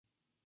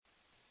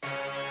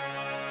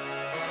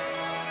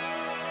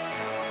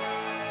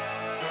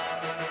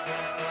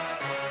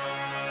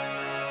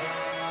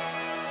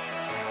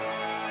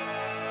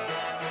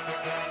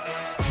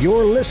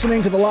You're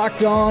listening to the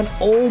Locked On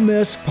Ole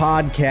Miss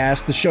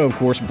podcast. The show, of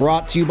course,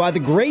 brought to you by the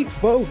great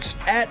folks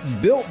at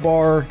Built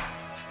Bar.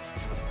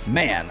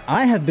 Man,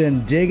 I have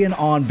been digging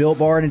on Built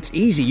Bar, and it's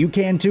easy. You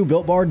can too.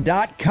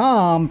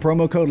 BuiltBar.com.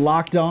 Promo code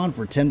Locked On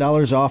for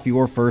 $10 off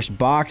your first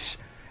box.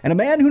 And a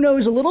man who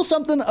knows a little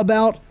something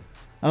about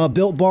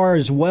Built Bar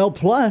as well,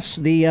 plus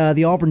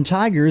the Auburn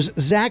Tigers,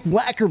 Zach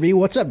Blackerby.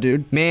 What's up,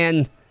 dude?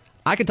 Man,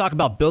 I could talk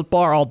about Built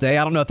Bar all day.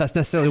 I don't know if that's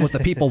necessarily what the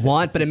people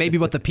want, but it may be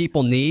what the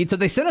people need. So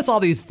they sent us all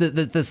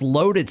this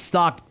loaded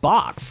stocked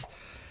box.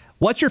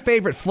 What's your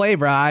favorite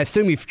flavor? I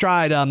assume you've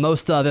tried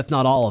most of, if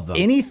not all of them.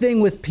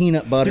 Anything with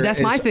peanut butter Dude, that's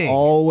my thing.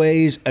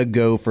 Always a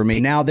go for me.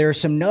 Now, there are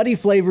some nutty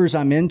flavors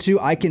I'm into.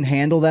 I can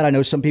handle that. I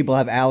know some people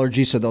have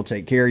allergies, so they'll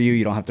take care of you.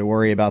 You don't have to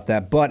worry about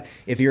that. But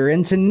if you're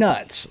into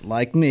nuts,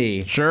 like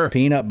me, sure,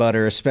 peanut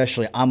butter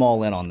especially, I'm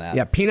all in on that.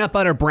 Yeah, peanut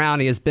butter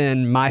brownie has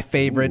been my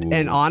favorite. Ooh.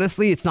 And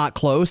honestly, it's not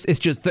close. It's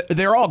just,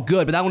 they're all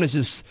good, but that one is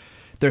just...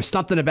 There's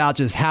something about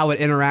just how it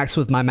interacts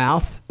with my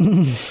mouth.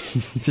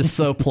 It's just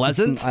so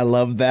pleasant. I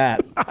love that.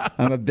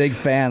 I'm a big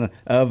fan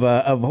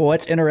of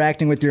what's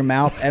interacting with your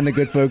mouth and the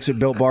good folks at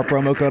Built Bar.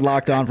 Promo code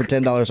Locked On for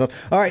 $10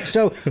 off. All right,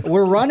 so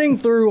we're running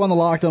through on the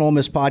Locked On Ole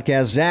Miss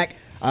podcast. Zach,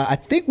 I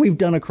think we've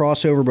done a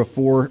crossover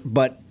before,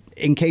 but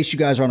in case you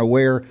guys aren't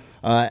aware,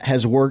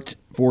 has worked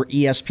for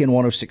ESPN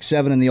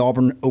 106.7 in the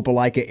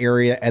Auburn-Opelika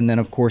area, and then,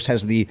 of course,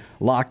 has the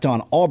Locked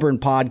On Auburn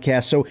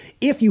podcast. So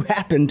if you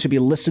happen to be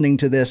listening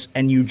to this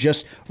and you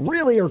just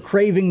really are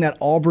craving that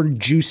Auburn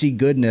juicy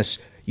goodness,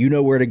 you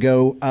know where to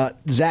go.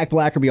 Zach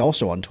Blackerby,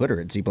 also on Twitter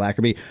at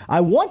ZBlackerby.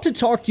 I want to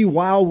talk to you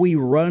while we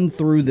run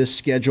through this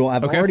schedule.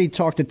 I've already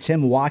talked to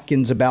Tim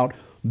Watkins about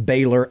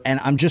Baylor,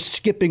 and I'm just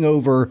skipping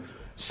over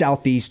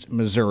Southeast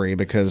Missouri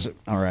because,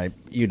 all right,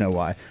 you know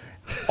why.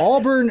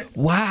 Auburn.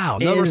 Wow,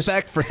 no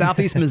respect for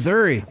Southeast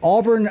Missouri.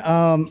 Auburn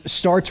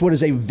starts what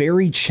is a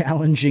very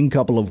challenging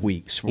couple of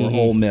weeks for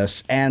Ole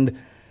Miss. And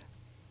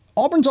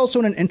Auburn's also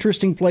in an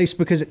interesting place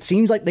because it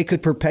seems like they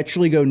could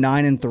perpetually go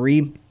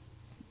 9-3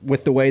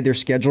 with the way their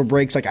schedule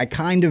breaks. Like, I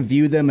kind of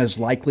view them as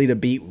likely to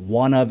beat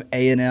one of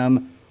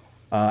A&M,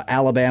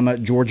 Alabama,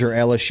 Georgia, or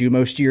LSU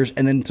most years,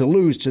 and then to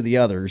lose to the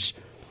others.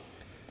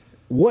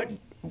 What...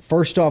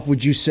 First off,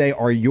 would you say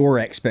are your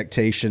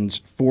expectations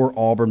for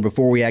Auburn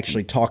before we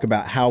actually talk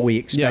about how we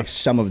expect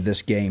some of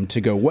this game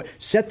to go?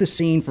 Set the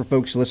scene for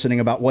folks listening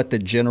about what the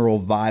general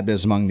vibe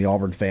is among the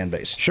Auburn fan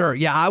base. Sure.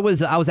 Yeah, I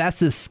was asked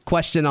this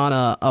question on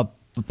a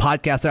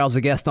podcast that I was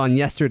a guest on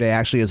yesterday,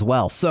 actually, as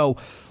well. So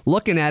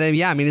looking at it,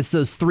 it's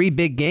those three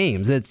big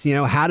games. It's,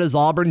 how does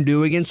Auburn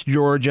do against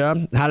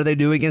Georgia? How do they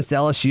do against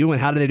LSU? And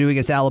how do they do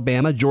against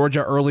Alabama?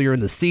 Georgia earlier in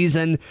the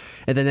season,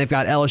 and then they've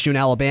got LSU and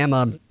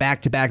Alabama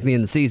back-to-back at the end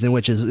of the season,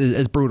 which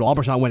is brutal.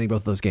 Auburn's not winning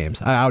both of those games.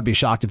 I would be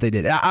shocked if they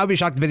did. I would be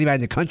shocked if anybody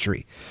in the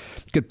country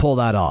could pull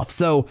that off.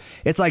 So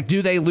it's like,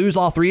 do they lose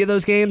all three of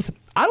those games?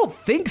 I don't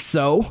think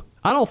so.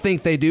 I don't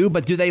think they do,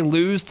 but do they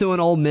lose to an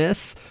Ole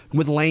Miss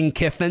with Lane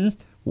Kiffin?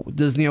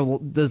 Does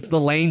the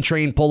Lane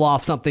train pull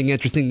off something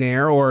interesting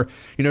there? Or,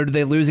 do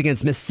they lose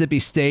against Mississippi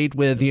State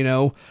with,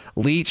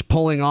 Leach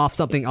pulling off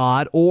something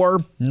odd? Or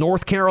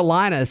North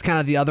Carolina is kind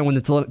of the other one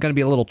that's going to be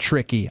a little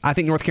tricky. I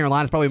think North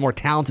Carolina is probably a more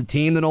talented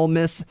team than Ole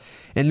Miss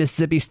and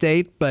Mississippi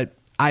State, but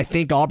I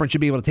think Auburn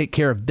should be able to take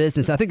care of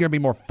business. I think they're going to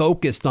be more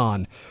focused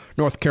on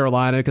North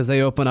Carolina because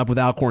they open up with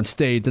Alcorn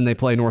State and they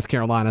play North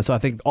Carolina. So I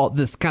think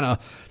this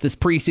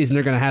preseason,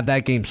 they're going to have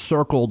that game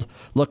circled.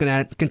 Looking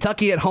at it.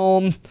 Kentucky at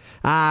home,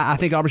 I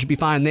think Auburn should be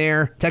fine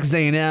there. Texas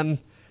A&M,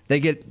 they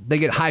get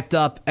hyped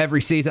up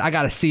every season. I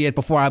got to see it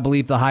before I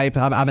believe the hype.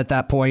 I'm at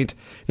that point.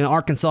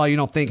 Arkansas, you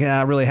don't think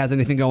really has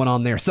anything going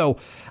on there. So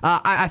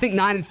I think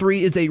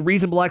 9-3 is a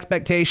reasonable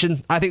expectation.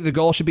 I think the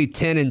goal should be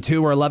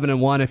 10-2 or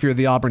 11-1 if you're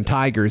the Auburn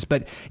Tigers.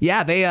 But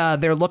yeah,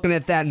 they're looking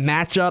at that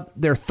matchup,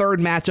 their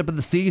third matchup of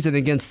the season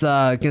against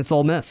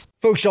Ole Miss.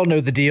 Folks, y'all know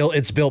the deal.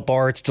 It's Built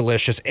Bar. It's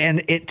delicious,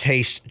 and it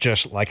tastes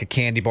just like a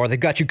candy bar. They've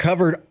got you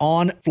covered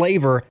on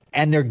flavor,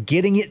 and they're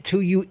getting it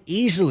to you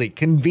easily,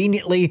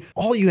 conveniently.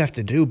 All you have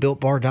to do,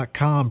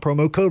 BuiltBar.com,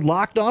 promo code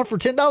Locked On for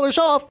 $10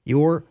 off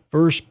your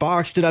first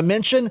box. Did I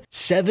mention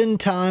 7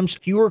 times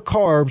fewer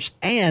carbs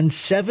and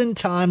 7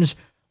 times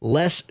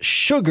less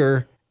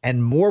sugar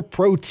and more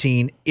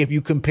protein if you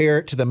compare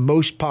it to the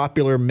most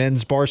popular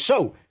men's bar?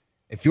 So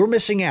if you're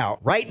missing out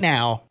right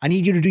now, I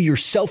need you to do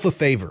yourself a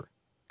favor.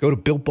 Go to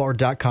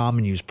BuiltBar.com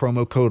and use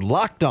promo code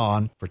Locked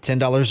On for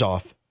 $10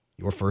 off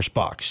your first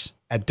box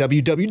at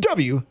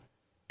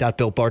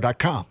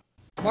www.BuiltBar.com.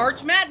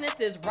 March Madness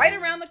is right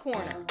around the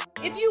corner.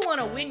 If you want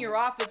to win your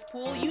office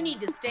pool, you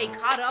need to stay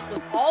caught up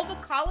with all the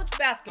college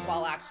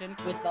basketball action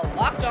with the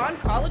Locked On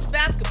College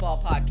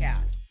Basketball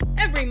Podcast.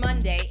 Every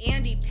Monday,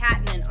 Andy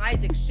Patton and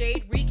Isaac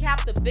Shade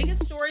recap the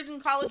biggest stories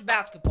in college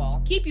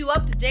basketball, keep you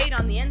up to date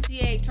on the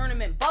NCAA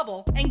tournament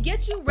bubble, and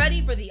get you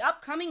ready for the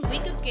upcoming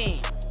week of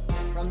games.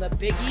 From the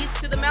Big East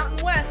to the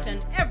Mountain West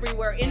and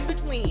everywhere in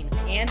between,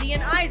 Andy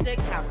and Isaac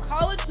have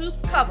college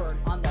hoops covered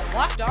on the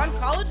Locked On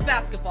College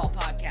Basketball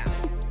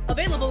Podcast.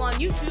 Available on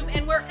YouTube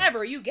and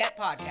wherever you get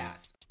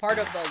podcasts. Part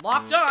of the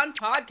Locked On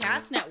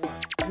Podcast Network.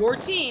 Your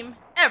team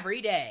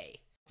every day.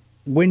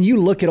 When you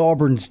look at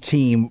Auburn's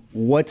team,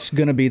 what's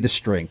going to be the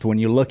strength? When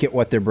you look at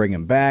what they're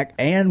bringing back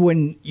and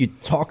when you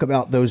talk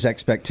about those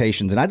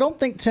expectations, and I don't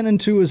think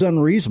 10-2 is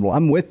unreasonable.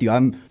 I'm with you.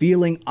 I'm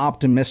feeling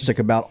optimistic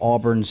about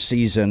Auburn's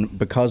season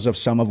because of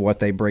some of what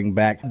they bring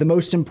back. The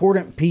most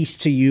important piece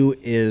to you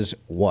is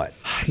what?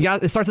 Yeah,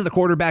 it starts at the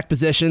quarterback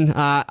position.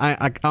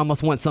 I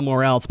almost went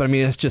somewhere else, but I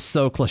mean, it's just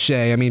so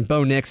cliche. I mean,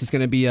 Bo Nix is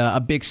going to be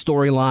a big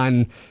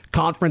storyline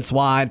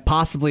conference-wide,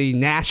 possibly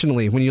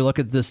nationally, when you look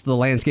at the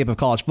landscape of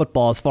college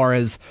football as far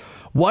as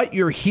what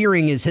you're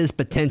hearing is his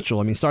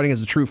potential. I mean, starting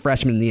as a true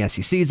freshman in the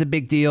SEC is a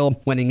big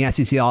deal. Winning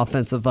SEC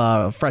Offensive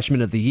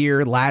Freshman of the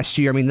Year last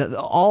year. I mean,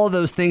 all of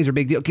those things are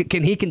big deal.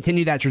 Can he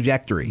continue that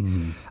trajectory?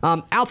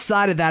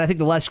 Outside of that, I think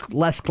the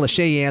less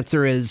cliche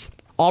answer is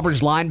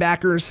Auburn's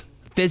linebackers.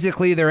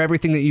 Physically, they're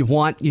everything that you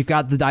want. You've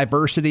got the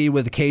diversity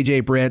with a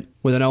KJ Britt,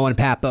 with an Owen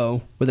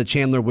Papo, with a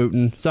Chandler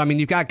Wooten. So, I mean,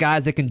 you've got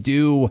guys that can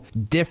do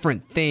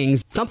different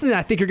things. Something that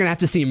I think you're going to have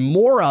to see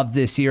more of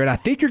this year, and I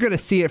think you're going to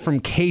see it from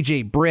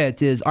KJ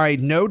Britt, is, all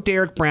right, no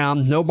Derek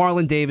Brown, no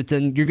Marlon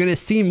Davidson. You're going to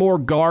see more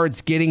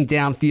guards getting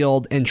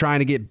downfield and trying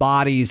to get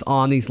bodies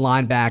on these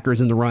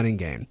linebackers in the running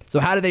game.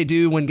 So how do they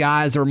do when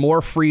guys are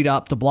more freed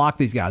up to block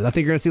these guys? I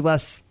think you're going to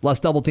see less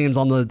double teams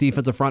on the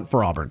defensive front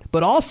for Auburn.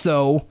 But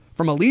also,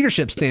 from a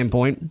leadership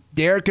standpoint,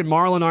 Derek and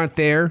Marlon aren't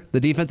there. The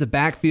defensive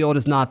backfield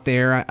is not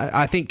there.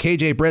 I think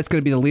KJ Britt's going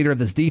to be the leader of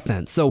this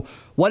defense. So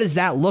what does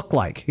that look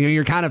like? You know,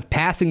 you're kind of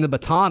passing the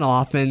baton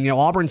off, and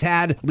Auburn's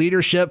had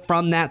leadership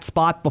from that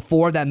spot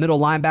before, that middle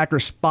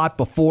linebacker spot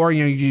before.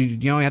 You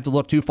don't have to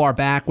look too far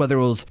back, whether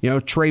it was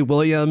Trey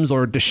Williams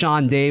or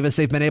Deshaun Davis.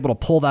 They've been able to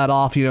pull that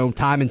off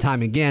time and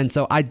time again.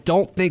 So I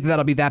don't think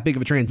that'll be that big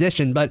of a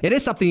transition, but it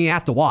is something you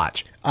have to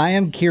watch. I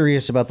am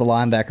curious about the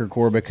linebacker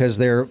core because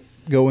they're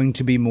going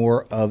to be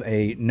more of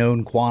a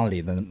known quantity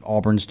than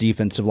Auburn's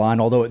defensive line.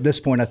 Although at this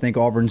point, I think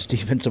Auburn's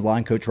defensive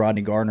line coach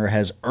Rodney Gardner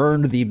has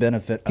earned the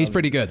benefit. He's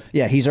pretty good.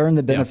 Yeah, he's earned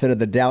the benefit of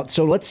the doubt.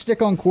 So let's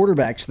stick on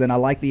quarterbacks then. I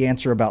like the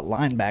answer about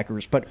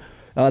linebackers, but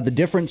the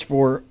difference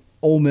for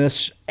Ole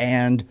Miss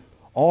and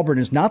Auburn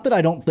is not that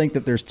I don't think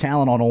that there's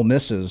talent on Ole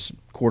Miss's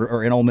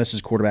in Ole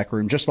Miss's quarterback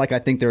room, just like I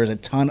think there is a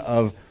ton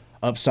of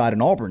upside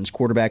in Auburn's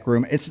quarterback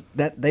room. It's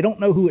that they don't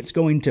know who it's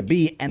going to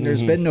be, and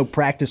there's been no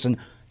practice. And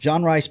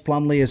John Rice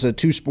Plumlee is a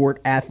two-sport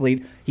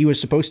athlete. He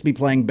was supposed to be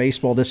playing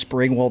baseball this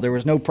spring. Well, there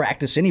was no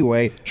practice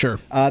anyway. Sure.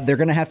 They're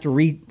going to have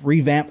to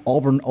revamp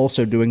Auburn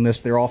also doing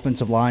this, their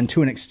offensive line,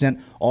 to an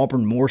extent,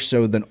 Auburn more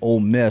so than Ole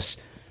Miss.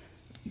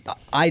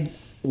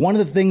 One of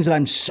the things that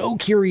I'm so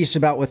curious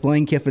about with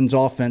Lane Kiffin's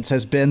offense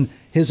has been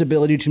his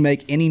ability to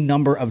make any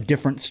number of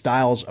different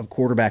styles of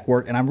quarterback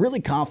work, and I'm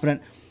really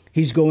confident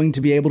he's going to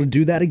be able to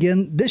do that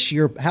again this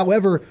year.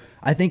 However,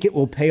 I think it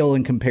will pale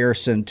in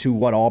comparison to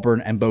what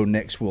Auburn and Bo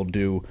Nix will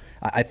do.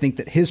 I think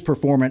that his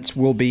performance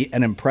will be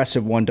an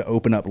impressive one to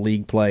open up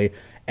league play,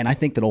 and I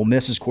think that Ole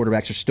Miss's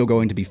quarterbacks are still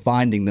going to be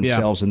finding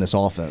themselves in this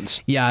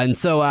offense. Yeah, and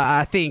so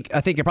I think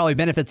it probably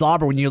benefits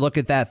Auburn when you look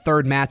at that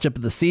third matchup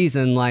of the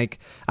season. Like,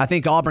 I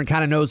think Auburn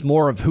kind of knows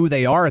more of who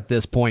they are at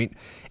this point,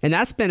 and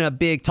that's been a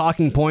big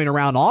talking point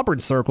around Auburn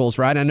circles,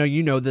 right? I know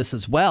you know this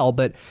as well,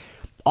 but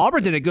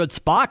Auburn's in a good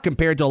spot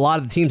compared to a lot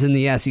of the teams in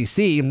the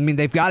SEC. I mean,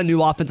 they've got a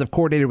new offensive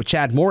coordinator with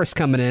Chad Morris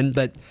coming in,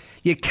 but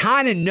you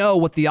kind of know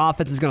what the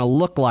offense is going to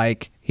look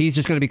like. He's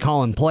just going to be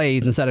calling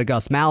plays instead of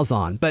Gus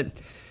Malzahn. But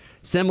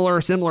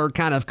similar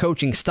kind of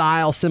coaching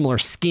style, similar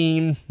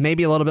scheme,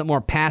 maybe a little bit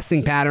more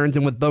passing patterns.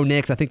 And with Bo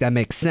Nix, I think that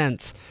makes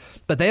sense.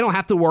 But they don't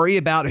have to worry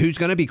about who's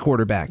going to be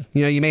quarterback.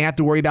 You may have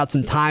to worry about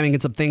some timing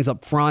and some things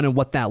up front and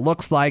what that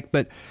looks like.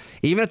 But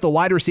even at the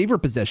wide receiver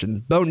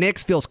position, Bo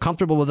Nix feels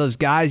comfortable with those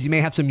guys. You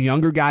may have some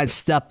younger guys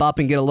step up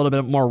and get a little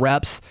bit more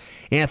reps.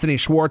 Anthony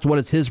Schwartz, what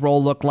does his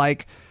role look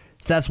like?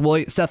 Seth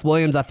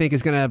Williams, I think,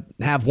 is going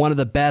to have one of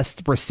the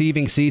best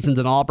receiving seasons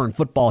in Auburn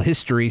football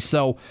history.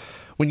 So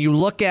when you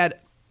look at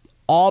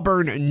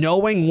Auburn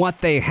knowing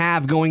what they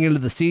have going into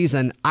the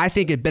season, I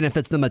think it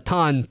benefits them a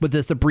ton with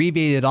this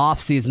abbreviated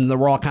offseason that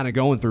we're all kind of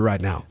going through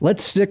right now.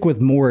 Let's stick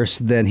with Morris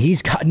then.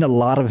 He's gotten a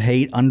lot of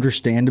hate,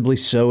 understandably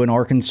so, in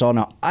Arkansas.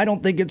 Now, I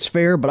don't think it's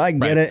fair, but I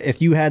get it.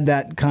 If you had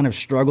that kind of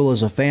struggle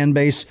as a fan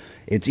base,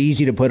 it's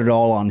easy to put it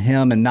all on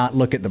him and not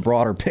look at the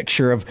broader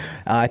picture of,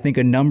 I think,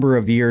 a number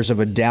of years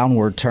of a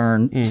downward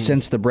turn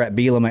since the Brett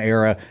Bielema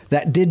era.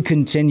 That did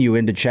continue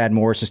into Chad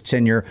Morris's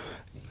tenure.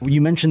 You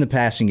mentioned the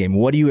passing game.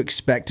 What do you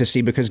expect to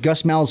see? Because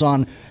Gus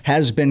Malzahn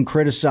has been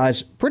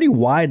criticized pretty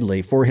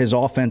widely for his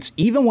offense.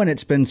 Even when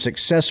it's been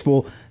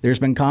successful, there's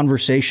been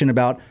conversation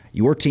about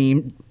your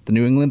team, the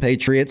New England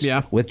Patriots,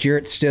 with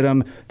Jarrett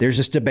Stidham. There's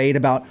this debate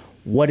about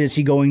what is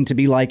he going to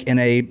be like in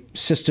a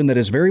system that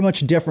is very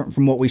much different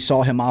from what we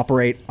saw him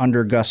operate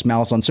under Gus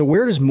Malzahn. So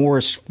where does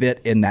Morris fit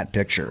in that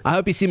picture? I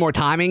hope you see more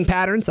timing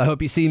patterns. I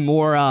hope you see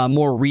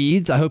more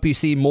reads. I hope you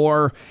see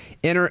more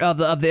of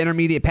the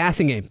intermediate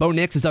passing game. Bo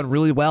Nix has done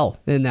really well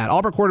in that.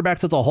 Auburn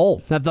quarterbacks as a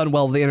whole have done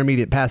well in the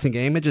intermediate passing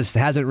game. It just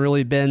hasn't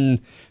really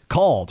been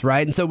called,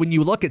 right? And so when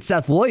you look at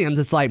Seth Williams,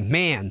 it's like,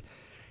 man,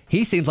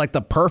 he seems like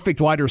the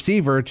perfect wide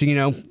receiver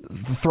to,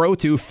 throw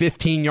to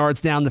 15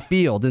 yards down the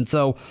field. And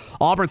so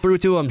Auburn threw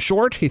to him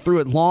short. He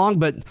threw it long,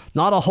 but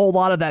not a whole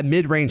lot of that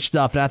mid-range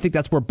stuff. And I think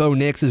that's where Bo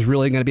Nix is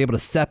really going to be able to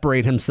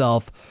separate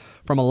himself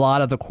from a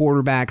lot of the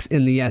quarterbacks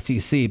in the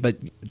SEC. But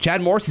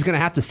Chad Morris is going to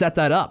have to set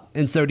that up.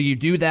 And so do you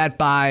do that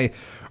by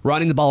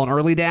running the ball in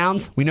early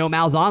downs? We know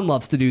Malzahn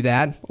loves to do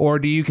that. Or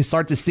do you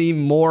start to see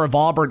more of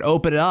Auburn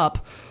open it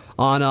up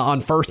on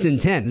first and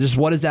 10? Just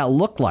what does that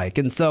look like?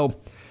 And so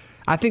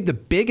I think the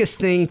biggest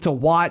thing to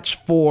watch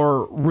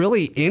for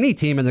really any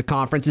team in the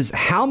conference is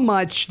how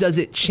much does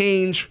it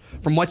change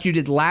from what you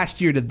did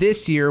last year to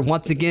this year,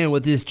 once again,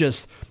 with this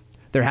just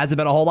there hasn't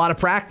been a whole lot of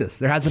practice.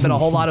 There hasn't been a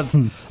whole lot of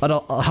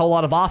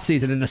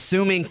offseason. And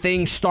assuming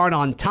things start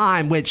on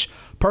time, which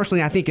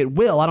personally I think it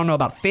will. I don't know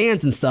about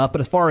fans and stuff, but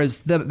as far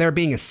as there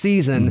being a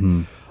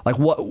season, like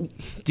what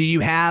do you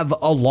have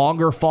a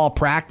longer fall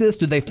practice?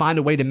 Do they find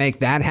a way to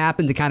make that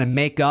happen to kind of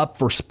make up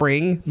for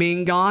spring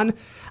being gone?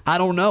 I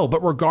don't know.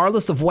 But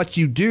regardless of what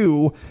you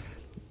do,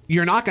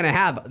 you're not going to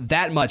have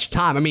that much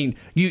time. I mean,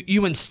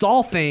 you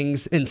install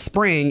things in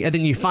spring and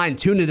then you fine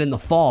tune it in the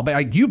fall, but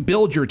like, you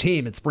build your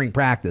team at spring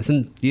practice,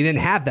 and you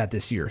didn't have that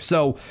this year.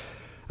 So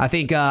I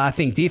think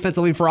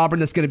defensively for Auburn,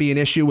 that's going to be an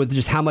issue with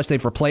just how much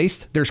they've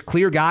replaced. There's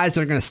clear guys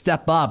that are going to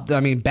step up. I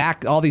mean,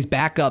 all these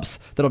backups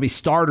that'll be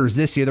starters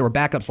this year. There were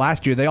backups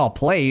last year. They all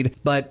played,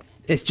 but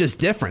it's just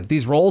different.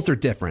 These roles are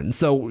different. And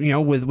so,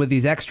 with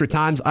these extra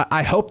times,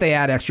 I hope they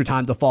add extra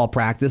time to fall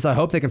practice. I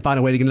hope they can find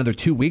a way to get another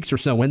 2 weeks or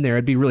so in there.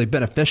 It'd be really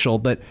beneficial,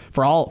 but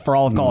for all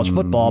of college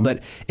football.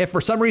 But if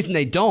for some reason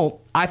they don't,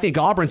 I think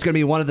Auburn's going to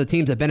be one of the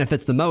teams that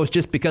benefits the most,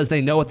 just because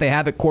they know what they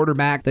have at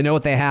quarterback, they know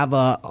what they have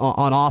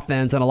on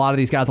offense, and a lot of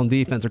these guys on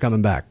defense are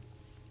coming back.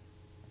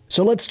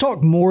 So let's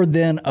talk more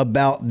then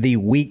about the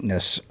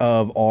weakness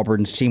of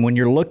Auburn's team when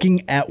you're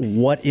looking at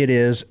what it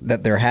is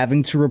that they're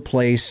having to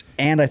replace.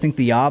 And I think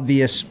the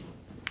obvious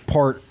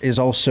part is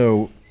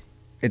also,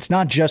 it's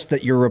not just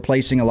that you're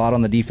replacing a lot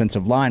on the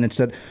defensive line. It's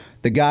that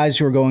the guys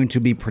who are going to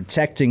be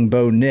protecting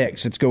Bo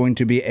Nix, it's going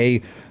to be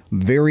a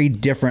very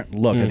different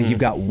look. I think you've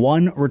got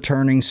one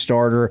returning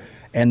starter,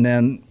 and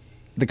then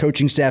the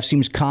coaching staff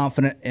seems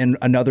confident in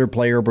another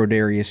player,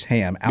 Brodarious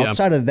Hamm.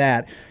 Outside of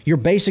that, you're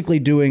basically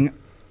doing,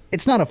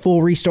 it's not a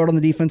full restart on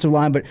the defensive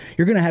line, but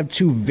you're going to have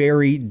two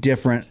very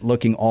different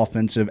looking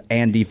offensive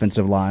and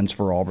defensive lines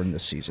for Auburn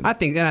this season. I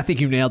think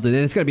you nailed it. And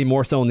it's going to be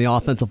more so on the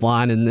offensive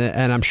line,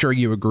 and I'm sure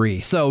you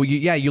agree. So,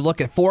 you look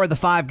at 4 of the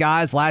 5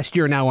 guys last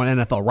year now on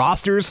NFL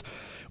rosters,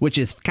 which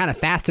is kind of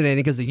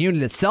fascinating because the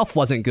unit itself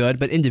wasn't good,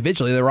 but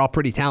individually they were all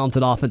pretty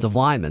talented offensive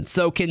linemen.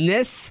 So can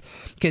this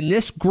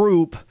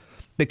group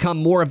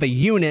become more of a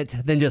unit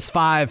than just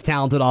 5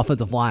 talented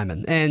offensive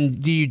linemen?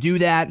 And do you do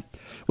that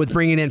with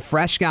bringing in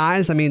fresh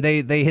guys? I mean,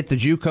 they hit the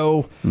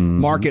JUCO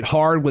market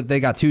hard. They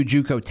got 2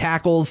 JUCO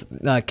tackles,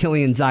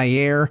 Killian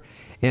Zaire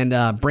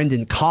and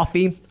Brendan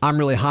Coffey. I'm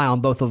really high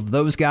on both of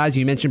those guys.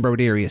 You mentioned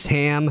Brodarious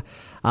Hamm.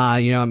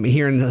 I'm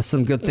hearing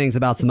some good things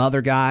about some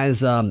other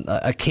guys.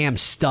 Cam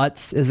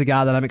Stutz is a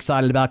guy that I'm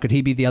excited about. Could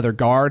he be the other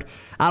guard?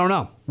 I don't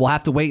know. We'll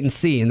have to wait and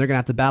see, and they're going to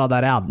have to battle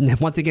that out. And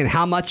once again,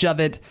 how much of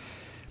it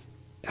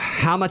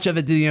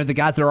do the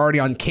guys that are already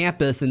on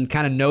campus and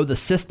kind of know the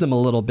system a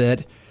little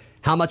bit,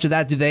 how much of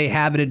that do they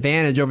have an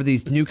advantage over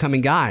these new coming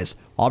guys?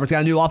 Auburn's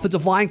got a new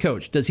offensive line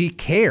coach. Does he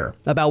care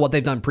about what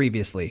they've done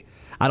previously?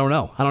 I don't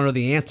know. I don't know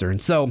the answer.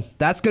 And so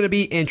that's going to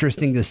be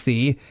interesting to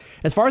see.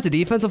 As far as the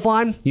defensive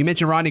line, you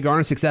mentioned Rodney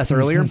Garner's success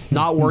earlier.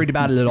 Not worried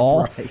about it at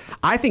all. Right.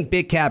 I think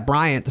Big Cat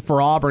Bryant for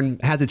Auburn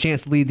has a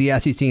chance to lead the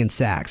SEC in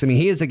sacks. I mean,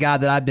 he is a guy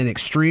that I've been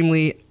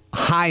extremely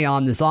high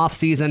on this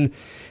offseason,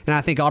 and I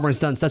think Auburn's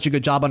done such a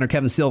good job under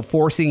Kevin Steele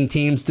forcing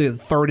teams to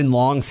 3rd and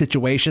long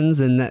situations,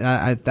 and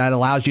that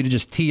allows you to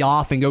just tee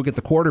off and go get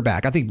the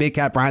quarterback. I think Big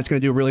Cat Bryant's going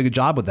to do a really good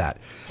job with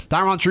that.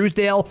 Tyron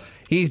Truesdale,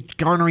 he's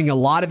garnering a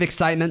lot of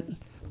excitement,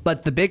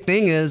 but the big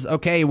thing is,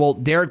 okay, well,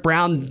 Derek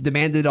Brown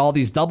demanded all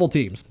these double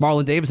teams.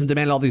 Marlon Davidson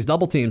demanded all these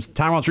double teams.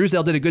 Tyron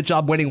Truesdale did a good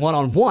job winning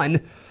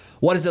one-on-one.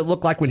 What does it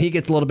look like when he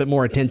gets a little bit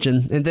more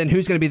attention? And then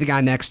who's going to be the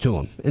guy next to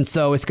him? And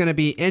so it's going to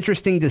be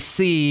interesting to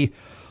see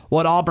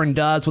what Auburn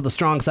does with a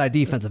strong side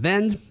defensive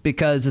end,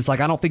 because it's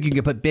like, I don't think you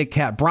can put Big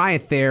Cat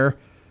Bryant there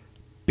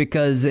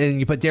and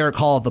you put Derek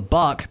Hall at the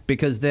Buck,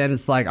 because then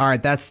it's like, all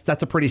right, that's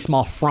a pretty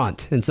small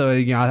front. And so,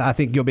 I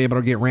think you'll be able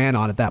to get ran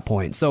on at that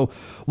point. So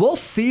we'll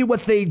see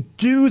what they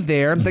do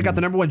there. They got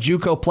the number 1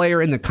 JUCO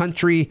player in the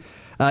country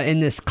in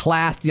this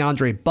class,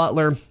 DeAndre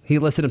Butler. He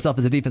listed himself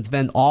as a defensive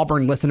end.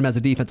 Auburn listed him as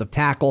a defensive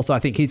tackle, so I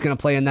think he's going to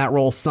play in that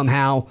role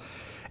somehow.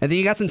 And then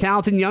you got some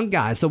talented young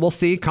guys. So we'll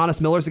see. Connis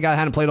Miller's the guy that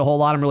hadn't played a whole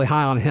lot. I'm really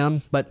high on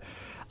him. But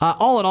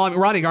all in all,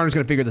 Rodney Garner's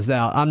going to figure this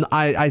out.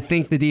 I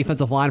think the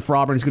defensive line for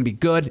Auburn is going to be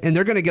good, and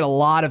they're going to get a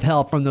lot of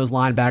help from those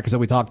linebackers that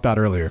we talked about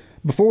earlier.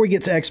 Before we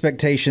get to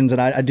expectations,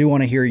 and I do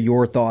want to hear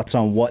your thoughts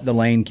on what the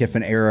Lane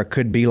Kiffin era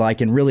could be like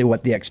and really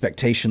what the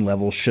expectation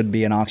level should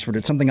be in Oxford.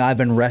 It's something I've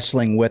been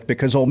wrestling with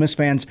because Ole Miss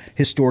fans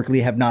historically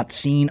have not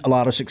seen a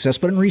lot of success,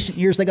 but in recent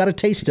years they got a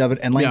taste of it,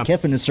 and Lane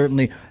Kiffin has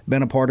certainly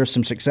been a part of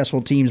some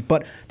successful teams.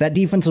 But that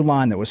defensive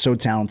line that was so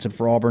talented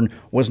for Auburn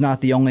was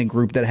not the only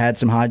group that had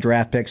some high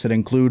draft picks that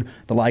include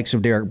the likes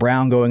of Derek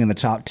Brown going in the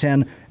top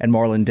 10 and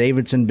Marlon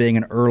Davidson being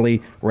an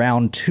early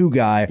round 2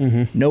 guy.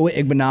 Noah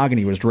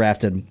Igbenogany was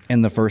drafted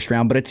in the first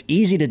round, but it's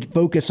easy to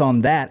focus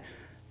on that.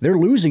 They're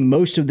losing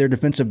most of their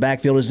defensive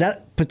backfield. Is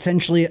that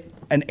potentially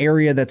an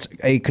area that's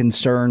a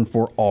concern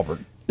for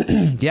Auburn?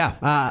 Yeah,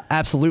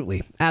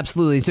 absolutely.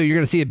 Absolutely. So you're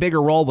going to see a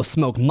bigger role with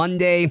Smoke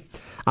Monday.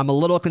 I'm a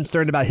little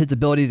concerned about his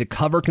ability to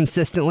cover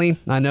consistently.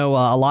 I know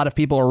a lot of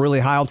people are really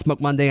high on Smoke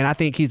Monday, and I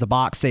think he's a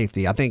box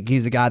safety. I think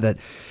he's a guy that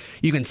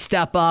you can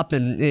step up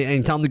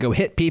and tell him to go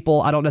hit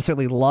people. I don't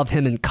necessarily love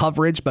him in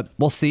coverage, but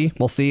we'll see.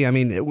 We'll see. I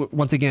mean,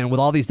 once again, with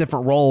all these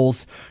different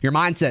roles, your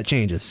mindset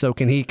changes. So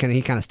can he kind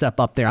of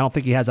step up there? I don't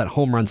think he has that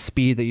home run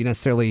speed that you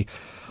necessarily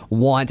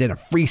want in a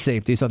free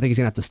safety, so I think he's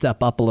going to have to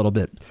step up a little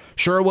bit.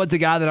 Sherwood's a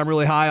guy that I'm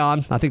really high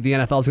on. I think the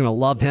NFL is going to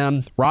love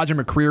him. Roger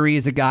McCreary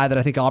is a guy that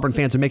I think Auburn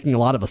fans are making a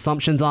lot of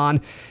assumptions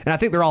on, and I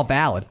think they're all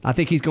valid. I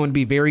think he's going to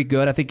be very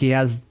good. I think he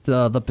has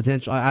the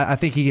potential. I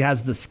think he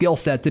has the skill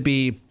set to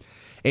be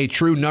a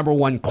true number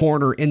 1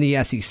 corner in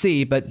the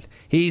SEC, but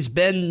he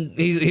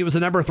was a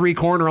number 3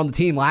 corner on the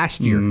team last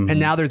year, and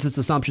now there's this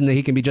assumption that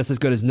he can be just as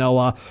good as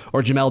Noah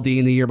or Jamel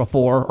Dean the year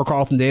before or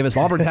Carlton Davis.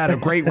 Auburn's had a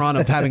great run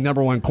of having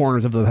number 1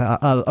 corners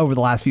over the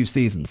last few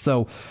seasons,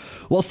 so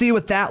we'll see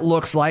what that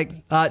looks like.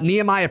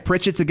 Nehemiah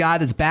Pritchett's a guy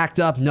that's backed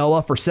up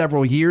Noah for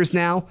several years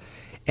now.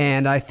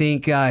 And I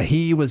think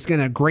he was in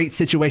a great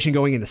situation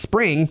going into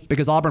spring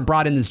because Auburn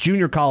brought in this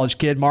junior college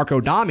kid,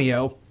 Marco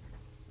Damio,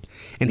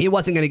 and he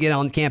wasn't going to get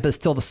on campus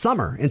till the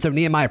summer. And so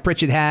Nehemiah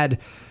Pritchett had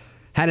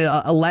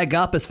a leg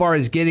up as far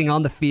as getting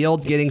on the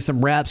field, getting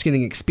some reps,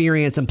 getting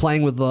experience, and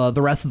playing with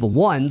the rest of the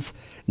ones.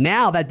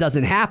 Now that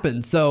doesn't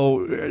happen.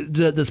 So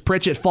does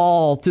Pritchett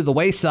fall to the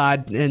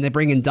wayside and they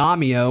bring in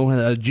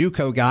Damio, a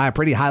JUCO guy, a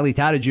pretty highly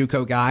touted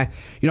JUCO guy?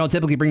 You don't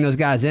typically bring those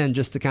guys in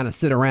just to kind of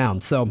sit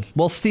around. So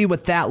we'll see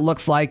what that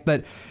looks like.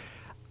 But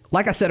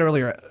like I said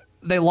earlier,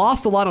 they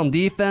lost a lot on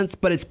defense,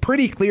 but it's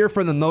pretty clear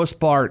for the most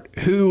part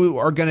who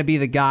are going to be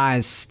the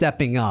guys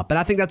stepping up. And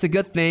I think that's a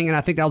good thing, and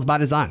I think that was by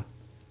design.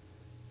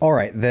 All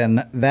right,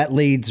 then that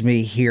leads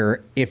me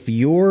here. If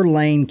you're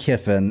Lane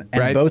Kiffin,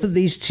 and both of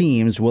these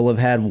teams will have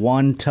had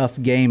one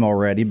tough game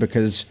already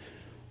because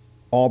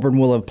Auburn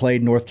will have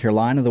played North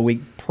Carolina the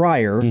week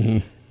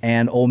prior,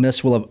 and Ole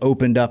Miss will have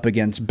opened up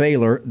against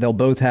Baylor. They'll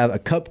both have a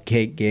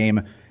cupcake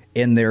game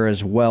in there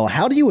as well.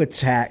 How do you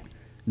attack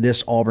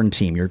this Auburn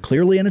team? You're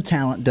clearly in a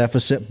talent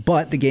deficit,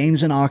 but the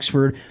game's in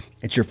Oxford.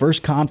 It's your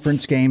first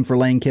conference game for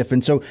Lane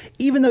Kiffin. So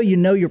even though you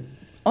know you're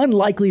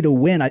unlikely to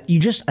win, I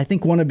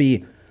think want to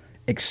be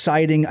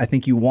exciting. I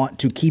think you want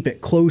to keep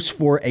it close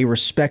for a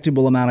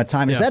respectable amount of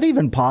time. Is that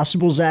even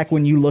possible, Zach,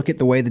 when you look at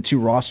the way the two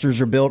rosters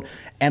are built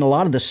and a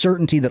lot of the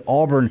certainty that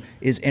Auburn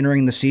is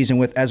entering the season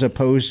with as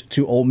opposed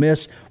to Ole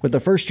Miss with the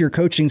first-year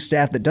coaching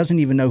staff that doesn't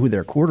even know who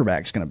their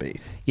quarterback's going to be?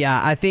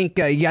 Yeah, I think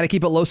you got to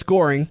keep it low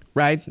scoring,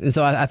 right? And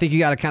so I think you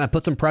got to kind of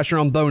put some pressure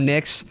on Bo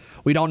Nix.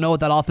 We don't know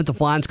what that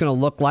offensive line is going to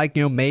look like.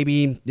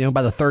 Maybe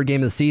by the third game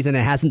of the season,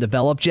 it hasn't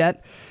developed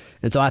yet.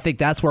 And so I think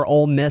that's where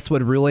Ole Miss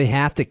would really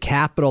have to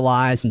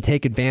capitalize and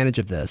take advantage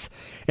of this.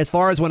 As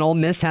far as when Ole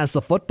Miss has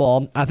the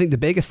football, I think the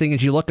biggest thing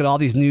is you look at all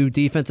these new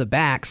defensive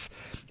backs,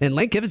 and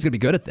Lane Kiffin's going to be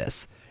good at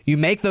this. You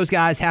make those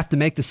guys have to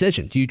make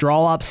decisions. You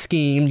draw up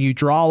scheme, you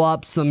draw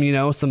up some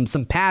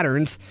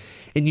patterns,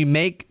 and you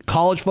make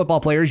college football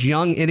players,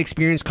 young,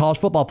 inexperienced college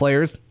football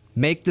players,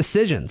 make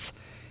decisions.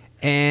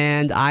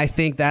 And I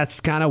think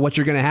that's kind of what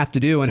you're going to have to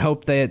do and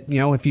hope that,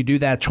 if you do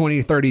that 20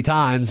 or 30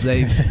 times,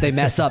 they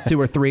mess up 2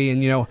 or 3.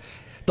 And,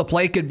 the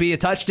play could be a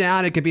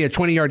touchdown. It could be a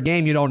 20-yard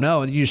game. You don't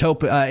know. And you just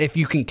hope if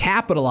you can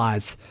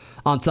capitalize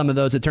on some of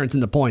those, it turns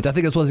into points. I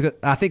think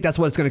that's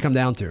what it's going to come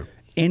down to.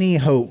 Any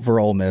hope for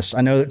Ole Miss?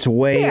 I know that's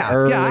way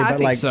early,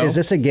 but so. Is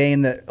this a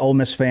game that Ole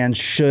Miss fans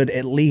should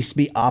at least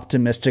be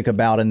optimistic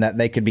about and that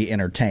they could be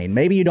entertained?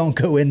 Maybe you don't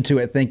go into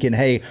it thinking,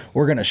 hey,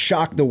 we're going to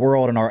shock the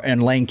world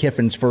in Lane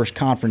Kiffin's first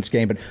conference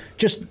game, but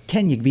just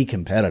can you be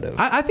competitive?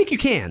 I think you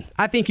can.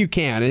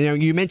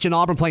 And, you mentioned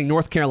Auburn playing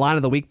North Carolina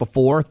the week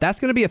before.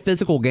 That's going to be a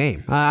physical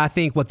game. I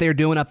think what they're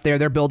doing up there,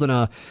 they're building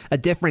a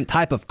different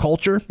type of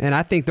culture, and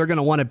I think they're going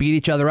to want to beat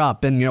each other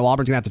up. And,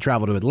 Auburn's going to have to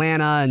travel to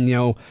Atlanta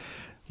and,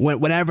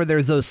 whenever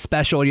there's those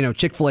special,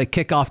 Chick-fil-A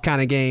kickoff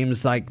kind of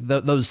games, like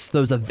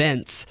those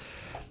events,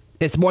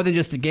 it's more than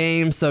just a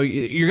game. So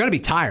you're going to be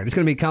tired. It's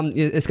going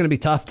to be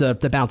tough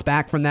to bounce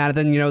back from that.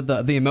 And then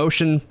the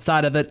emotion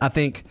side of it, I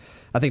think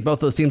both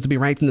those teams will be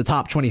ranked in the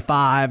top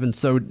 25, and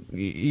so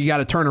you got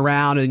to turn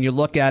around and you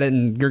look at it,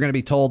 and you're going to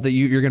be told that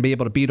you're going to be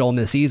able to beat Ole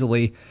Miss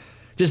easily.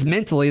 Just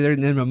mentally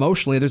and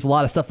emotionally, there's a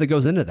lot of stuff that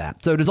goes into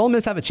that. So does Ole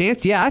Miss have a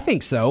chance? Yeah, I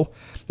think so.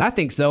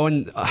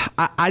 And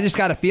I just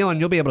got a feeling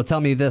you'll be able to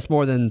tell me this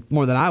more than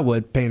I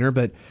would, Painter,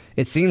 but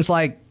it seems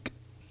like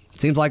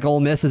seems like Ole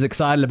Miss is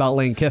excited about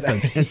Lane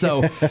Kiffin, and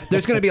so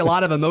there's going to be a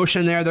lot of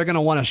emotion there. They're going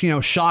to want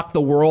to, shock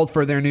the world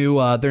for their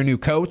new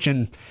coach,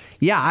 and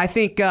yeah, I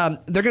think they're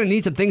going to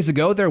need some things to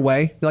go their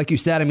way. Like you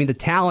said, I mean, the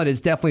talent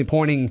is definitely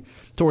pointing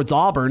towards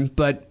Auburn,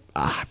 but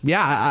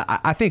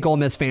I think Ole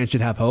Miss fans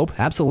should have hope.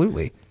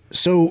 Absolutely.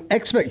 So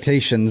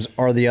expectations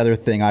are the other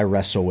thing I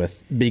wrestle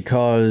with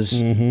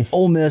because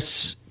Ole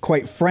Miss,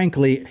 quite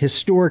frankly,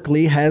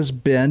 historically has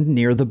been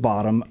near the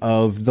bottom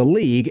of the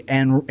league.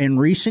 And in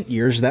recent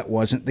years, that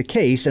wasn't the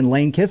case. And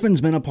Lane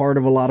Kiffin's been a part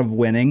of a lot of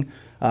winning.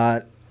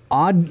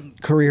 Odd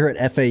career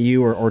at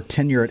FAU or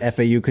tenure at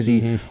FAU because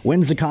he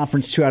wins the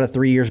conference 2 out of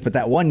 3 years, but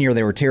that 1 year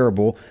they were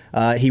terrible.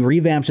 He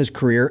revamps his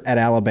career at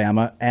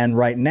Alabama, and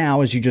right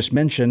now, as you just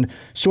mentioned,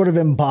 sort of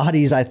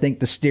embodies, I think,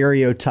 the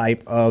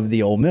stereotype of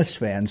the Ole Miss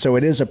fan. So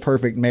it is a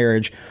perfect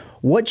marriage.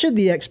 What should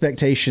the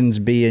expectations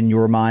be in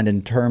your mind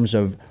in terms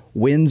of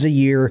wins a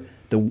year?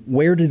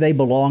 Where do they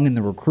belong in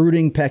the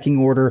recruiting pecking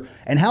order?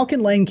 And how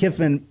can Lane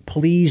Kiffin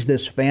please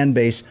this fan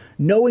base,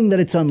 knowing that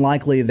it's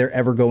unlikely they're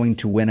ever going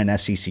to win an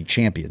SEC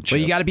championship?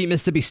 Well, you got to beat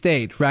Mississippi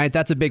State, right?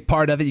 That's a big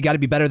part of it. You got to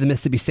be better than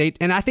Mississippi State,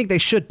 and I think they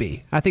should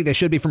be. I think they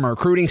should be from a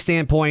recruiting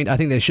standpoint. I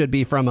think they should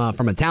be from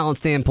a talent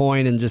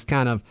standpoint, and just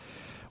kind of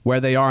where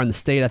they are in the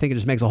state. I think it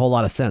just makes a whole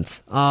lot of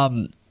sense.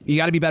 You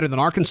got to be better than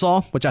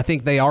Arkansas, which I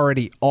think they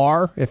already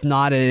are. If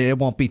not, it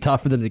won't be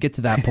tough for them to get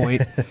to that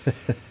point.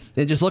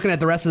 And just looking at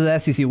the rest of the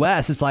SEC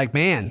West, it's like,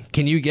 man,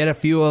 can you get a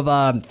few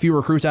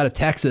recruits out of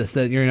Texas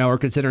that are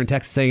considering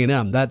Texas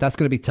A&M? That's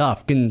going to be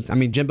tough.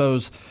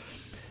 Jimbo's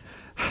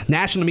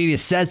national media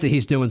says that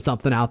he's doing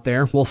something out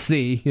there. We'll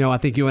see. I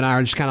think you and I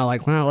are just kind of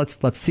like, well,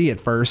 let's see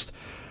it first.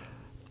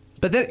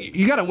 But then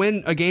you got to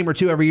win a game or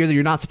two every year that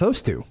you're not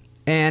supposed to.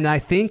 And I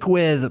think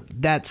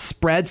with that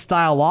spread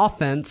style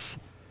offense,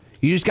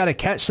 you just got to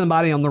catch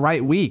somebody on the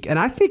right week. And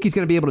I think he's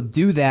going to be able to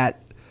do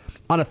that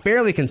on a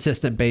fairly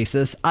consistent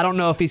basis. I don't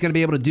know if he's going to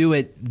be able to do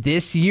it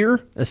this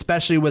year,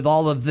 especially with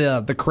all of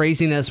the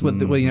craziness with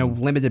the,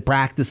 limited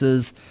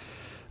practices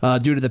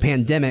due to the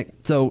pandemic.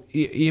 So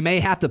you may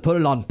have to put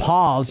it on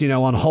pause,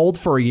 on hold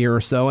for a year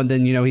or so, and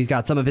then he's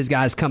got some of his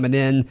guys coming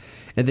in,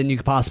 and then you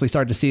could possibly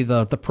start to see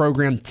the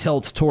program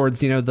tilts towards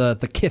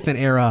the Kiffin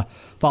era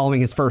following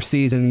his first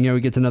season. He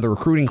gets another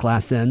recruiting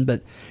class in.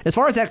 But as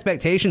far as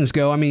expectations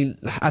go,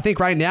 I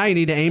think right now you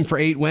need to aim for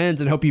 8 wins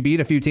and hope you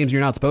beat a few teams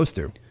you're not supposed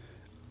to.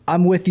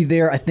 I'm with you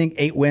there. I think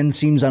 8 wins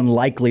seems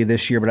unlikely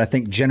this year, but I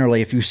think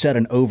generally if you set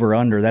an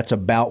over-under, that's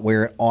about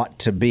where it ought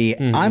to be.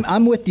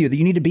 I'm with you that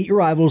you need to beat your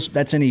rivals.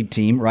 That's any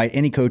team, right?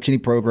 Any coach, any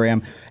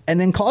program. And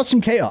then cause some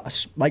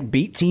chaos. Like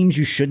beat teams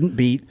you shouldn't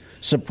beat,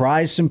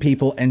 surprise some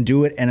people, and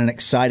do it in an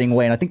exciting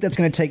way. And I think that's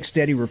going to take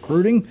steady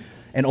recruiting.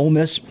 And Ole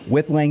Miss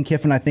with Lane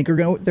Kiffin, I think they're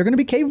going to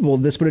be capable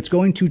of this, but it's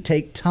going to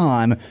take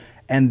time.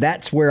 And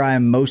that's where I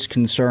am most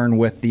concerned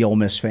with the Ole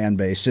Miss fan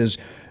base is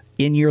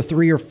in year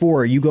 3 or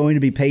 4, are you going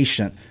to be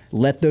patient?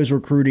 Let those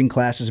recruiting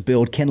classes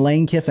build. Can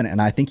Lane Kiffin, and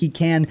I think he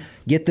can,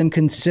 get them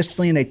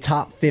consistently in a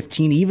top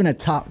 15, even a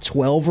top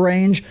 12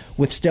 range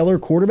with stellar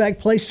quarterback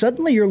play?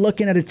 Suddenly you're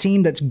looking at a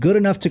team that's good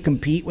enough to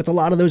compete with a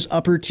lot of those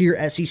upper tier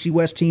SEC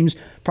West teams,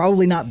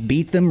 probably not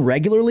beat them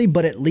regularly,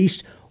 but at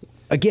least,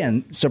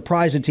 again,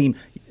 surprise a team.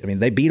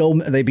 They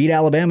beat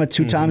Alabama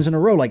 2 times in a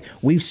row. Like,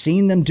 we've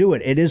seen them do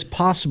it. It is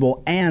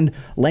possible, and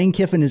Lane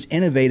Kiffin is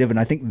innovative, and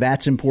I think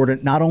that's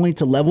important, not only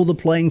to level the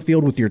playing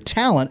field with your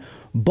talent,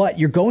 but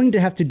you're going to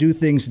have to do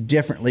things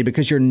differently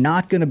because you're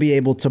not going to be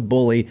able to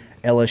bully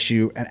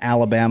LSU and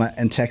Alabama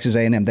and Texas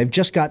A&M. They've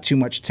just got too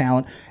much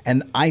talent,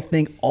 and I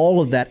think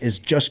all of that is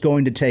just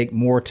going to take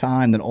more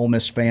time than Ole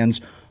Miss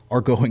fans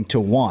are going to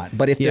want.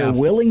 But if they're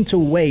willing to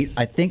wait,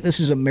 I think this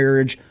is a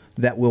marriage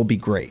that will be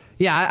great.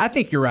 Yeah, I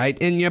think you're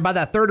right. And by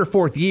that 3rd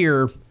or 4th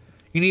year,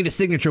 you need a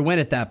signature win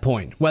at that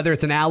point, whether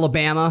it's an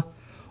Alabama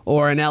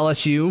or an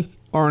LSU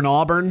or an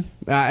Auburn.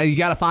 You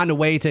got to find a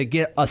way to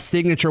get a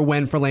signature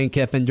win for Lane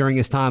Kiffin during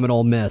his time at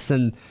Ole Miss.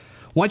 And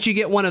once you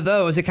get one of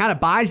those, it kind of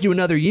buys you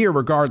another year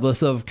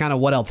regardless of kind of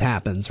what else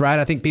happens, right?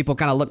 I think people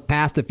kind of look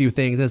past a few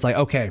things and it's like,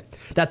 okay,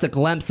 that's a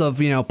glimpse of,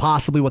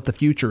 possibly what the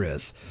future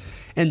is.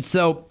 And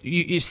so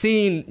you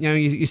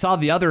saw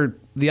the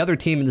other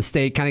team in the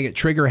state kind of get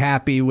trigger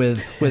happy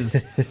with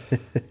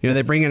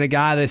they bring in a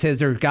guy that says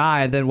they're a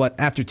guy, and then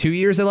after 2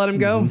 years they let him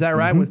go? Is that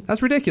right?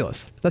 That's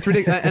ridiculous. That's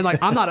ridiculous. And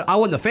I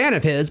wasn't a fan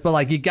of his,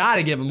 but you got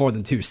to give him more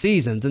than 2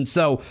 seasons. And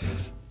so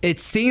it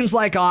seems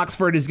like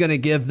Oxford is going to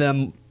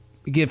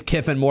give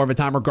Kiffin more of a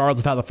time, regardless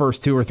of how the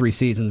first 2 or 3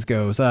 seasons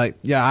goes.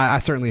 I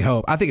certainly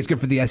hope. I think it's good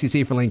for the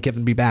SEC for Lane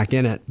Kiffin to be back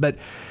in it, but.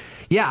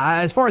 Yeah,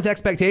 as far as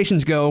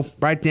expectations go,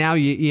 right now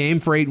you aim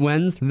for 8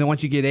 wins, and then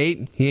once you get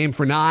 8, you aim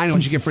for 9.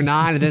 Once you get for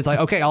 9, and then it's like,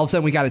 okay, all of a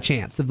sudden we got a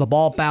chance. If the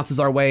ball bounces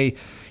our way,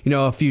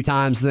 a few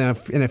times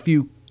in a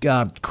few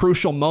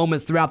crucial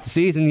moments throughout the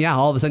season,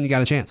 all of a sudden you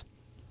got a chance.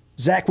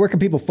 Zach, where can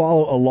people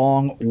follow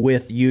along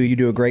with you? You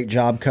do a great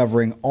job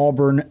covering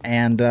Auburn,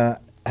 and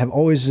have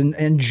always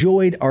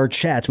enjoyed our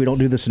chats. We don't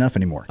do this enough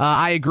anymore.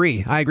 I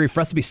agree.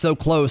 For us to be so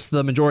close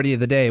the majority of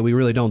the day, we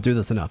really don't do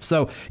this enough.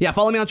 So, yeah,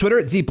 follow me on Twitter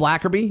at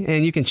 @ZBlackerby,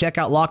 and you can check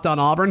out Locked On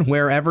Auburn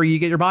wherever you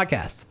get your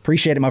podcasts.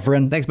 Appreciate it, my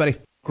friend. Thanks, buddy.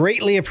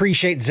 Greatly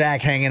appreciate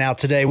Zach hanging out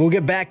today. We'll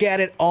get back at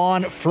it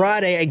on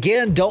Friday.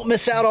 Again, don't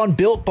miss out on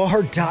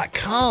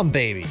BuiltBar.com,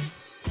 baby.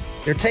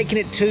 They're taking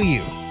it to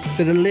you.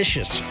 The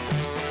delicious,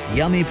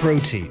 yummy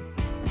protein.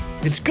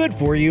 It's good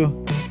for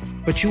you,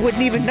 but you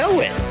wouldn't even know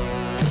it.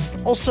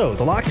 Also,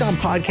 the Locked On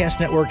Podcast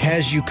Network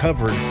has you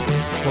covered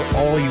for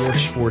all your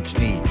sports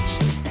needs.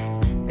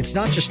 It's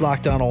not just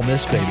Locked On Ole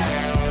Miss, baby.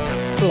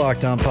 It's the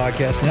Locked On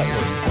Podcast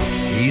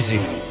Network. Easy.